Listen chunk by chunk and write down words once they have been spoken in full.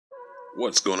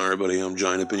What's going on, everybody? I'm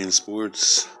Giant Opinion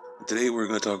Sports. Today we're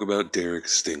going to talk about Derek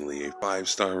Stingley, a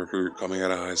 5-star recruit coming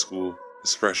out of high school.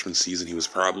 His freshman season, he was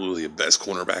probably the best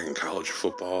cornerback in college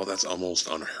football. That's almost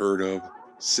unheard of.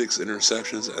 6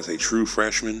 interceptions as a true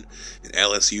freshman, and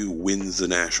LSU wins the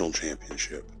national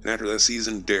championship. And after that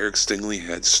season, Derek Stingley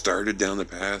had started down the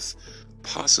path,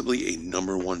 possibly a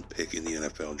number 1 pick in the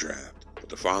NFL draft. But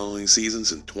the following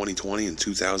seasons in 2020 and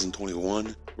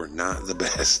 2021 were not the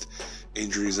best.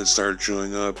 Injuries had started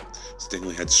showing up.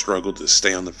 Stingley had struggled to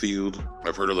stay on the field.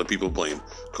 I've heard other people blame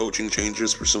coaching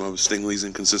changes for some of Stingley's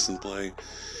inconsistent play.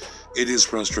 It is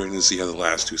frustrating to see how the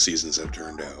last 2 seasons have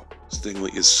turned out.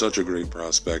 Stingley is such a great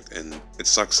prospect, and it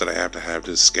sucks that I have to have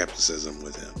this skepticism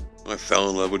with him. I fell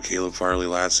in love with Caleb Farley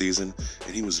last season,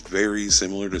 and he was very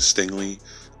similar to Stingley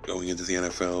going into the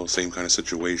NFL. Same kind of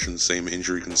situation, same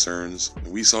injury concerns. And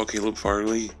we saw Caleb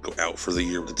Farley go out for the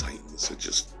year with the Titans.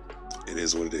 It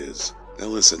is what it is. Now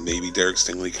listen, maybe Derek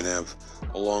Stingley can have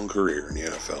a long career in the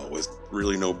NFL with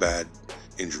really no bad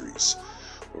injuries.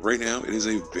 But right now, it is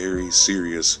a very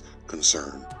serious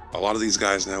concern. A lot of these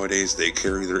guys nowadays, they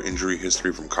carry their injury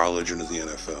history from college into the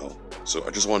NFL. So I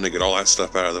just wanted to get all that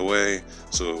stuff out of the way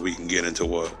so we can get into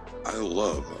what I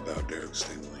love about Derek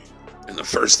Stingley. And the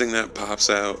first thing that pops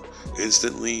out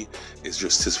instantly is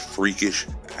just his freakish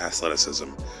athleticism.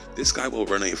 This guy will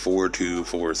run a 4.2,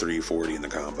 4.3, 40 in the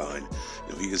combine.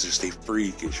 He is just a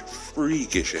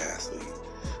freakish athlete.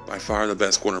 By far the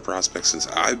best corner prospect since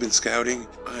I've been scouting.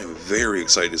 I am very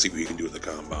excited to see what he can do at the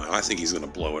combine. I think he's going to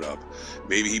blow it up.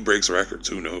 Maybe he breaks records,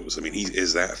 who knows? I mean, he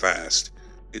is that fast.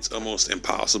 It's almost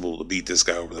impossible to beat this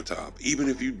guy over the top. Even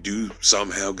if you do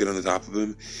somehow get on the top of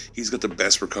him, he's got the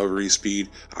best recovery speed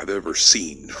I've ever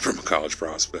seen from a college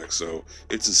prospect, so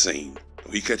it's insane.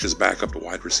 He catches back up to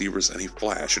wide receivers and he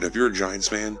flash. And if you're a Giants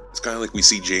fan, it's kind of like we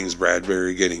see James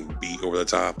Bradbury getting beat over the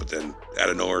top, but then out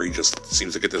of nowhere he just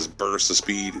seems to get this burst of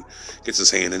speed, gets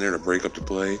his hand in there to break up the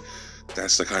play.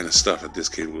 That's the kind of stuff that this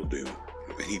kid will do.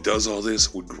 And he does all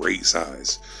this with great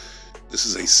size. This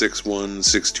is a 6'1",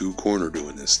 6'2" corner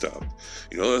doing this stuff.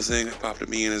 The other thing that popped at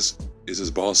me is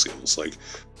his ball skills. Like,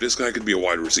 this guy could be a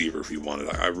wide receiver if he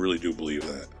wanted. I really do believe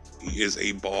that. He is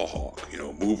a ball hawk.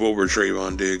 Move over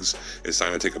Trayvon Diggs. It's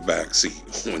time to take a back seat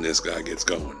when this guy gets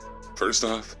going. First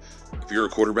off, if you're a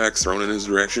quarterback thrown in his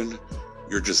direction,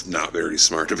 you're just not very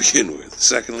smart to begin with.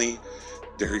 Secondly,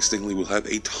 Derek Stingley will have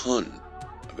a ton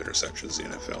of interceptions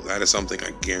in the NFL. That is something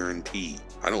I guarantee.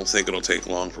 I don't think it'll take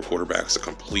long for quarterbacks to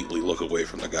completely look away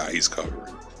from the guy he's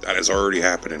covering. That has already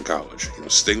happened in college.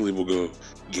 Stingley will go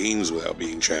games without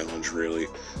being challenged, really.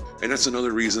 And that's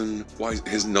another reason why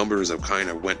his numbers have kind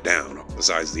of went down,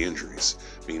 besides the injuries.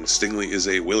 I mean, Stingley is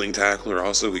a willing tackler.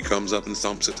 Also, he comes up and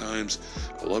thumps at times.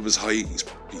 I love his height.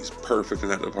 He's perfect in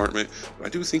that department. But I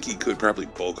do think he could probably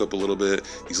bulk up a little bit.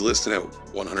 He's listed at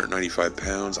 195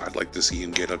 pounds. I'd like to see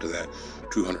him get up to that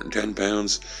 210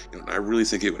 pounds. And I really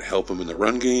think it would help him in the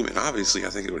run game. And obviously, I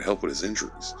think it would help with his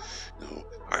injuries.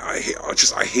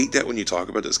 I hate that when you talk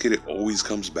about this kid, it always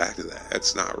comes back to that.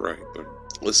 That's not right. But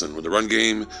listen, with the run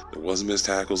game, there was missed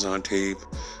tackles on tape.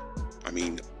 I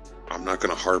mean, I'm not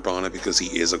going to harp on it because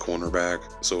he is a cornerback.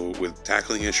 So with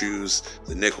tackling issues,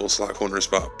 the nickel slot corner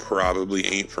spot probably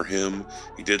ain't for him.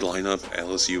 He did line up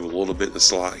LSU a little bit in the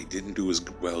slot. He didn't do as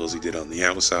well as he did on the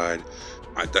outside.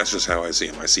 That's just how I see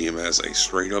him. I see him as a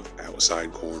straight-up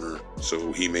outside corner.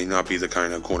 So he may not be the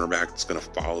kind of cornerback that's going to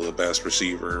follow the best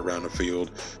receiver around the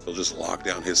field. He'll just lock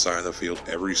down his side of the field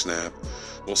every snap.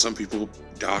 Well, some people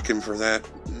dock him for that,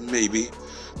 maybe.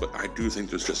 But I do think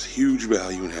there's just huge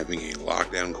value in having a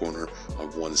lockdown corner on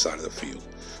one side of the field.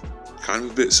 Kind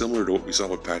of a bit similar to what we saw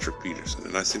with Patrick Peterson,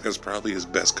 and I think that's probably his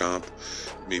best comp.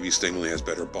 Maybe Stingley has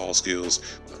better ball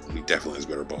skills. He definitely has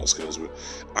better ball skills, but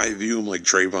I view him like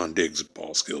Trayvon Diggs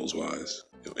ball skills wise.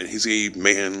 And he's a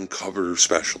man cover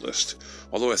specialist.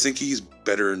 Although I think he's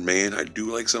better in man, I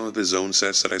do like some of his zone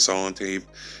sets that I saw on tape.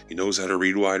 He knows how to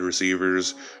read wide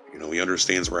receivers. He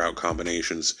understands route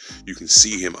combinations. You can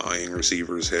see him eyeing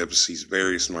receivers' hips. He's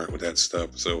very smart with that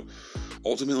stuff. So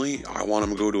ultimately, I want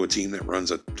him to go to a team that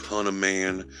runs a ton of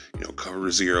man,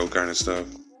 cover zero kind of stuff.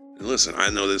 And listen, I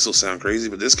know this will sound crazy,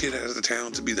 but this kid has the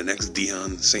talent to be the next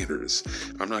Deion Sanders.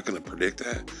 I'm not going to predict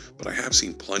that, but I have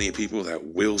seen plenty of people that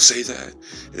will say that.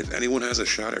 And if anyone has a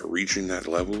shot at reaching that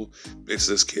level, it's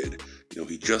this kid.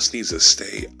 He just needs to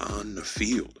stay on the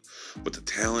field. But the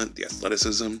talent, the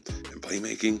athleticism, and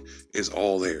playmaking is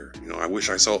all there. I wish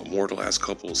I saw it more the last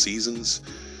couple of seasons,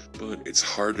 but it's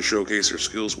hard to showcase your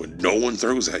skills when no one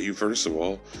throws at you, first of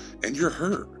all, and you're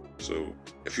hurt. So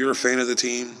if you're a fan of the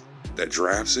team that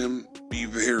drafts him, be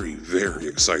very, very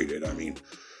excited. I mean,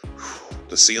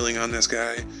 the ceiling on this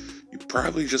guy, you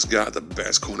probably just got the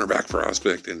best cornerback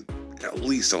prospect in at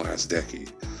least the last decade.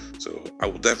 So I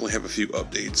will definitely have a few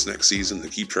updates next season to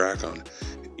keep track on,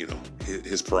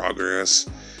 his progress.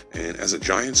 And as a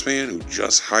Giants fan who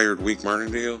just hired Wink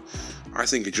Martindale, I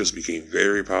think it just became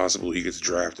very possible he gets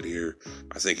drafted here.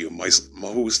 I think he'll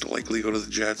most likely go to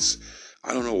the Jets.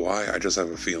 I don't know why. I just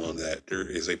have a feeling that there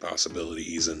is a possibility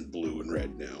he's in blue and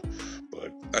red now.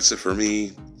 But that's it for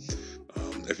me.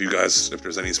 If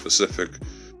there's any specific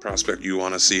prospect you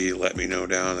want to see, let me know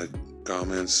down in the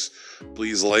comments.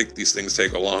 Please like. These things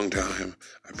take a long time.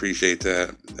 I appreciate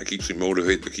that. That keeps me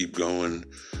motivated to keep going.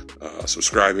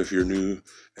 Subscribe if you're new.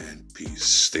 And peace.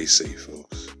 Stay safe,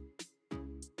 folks.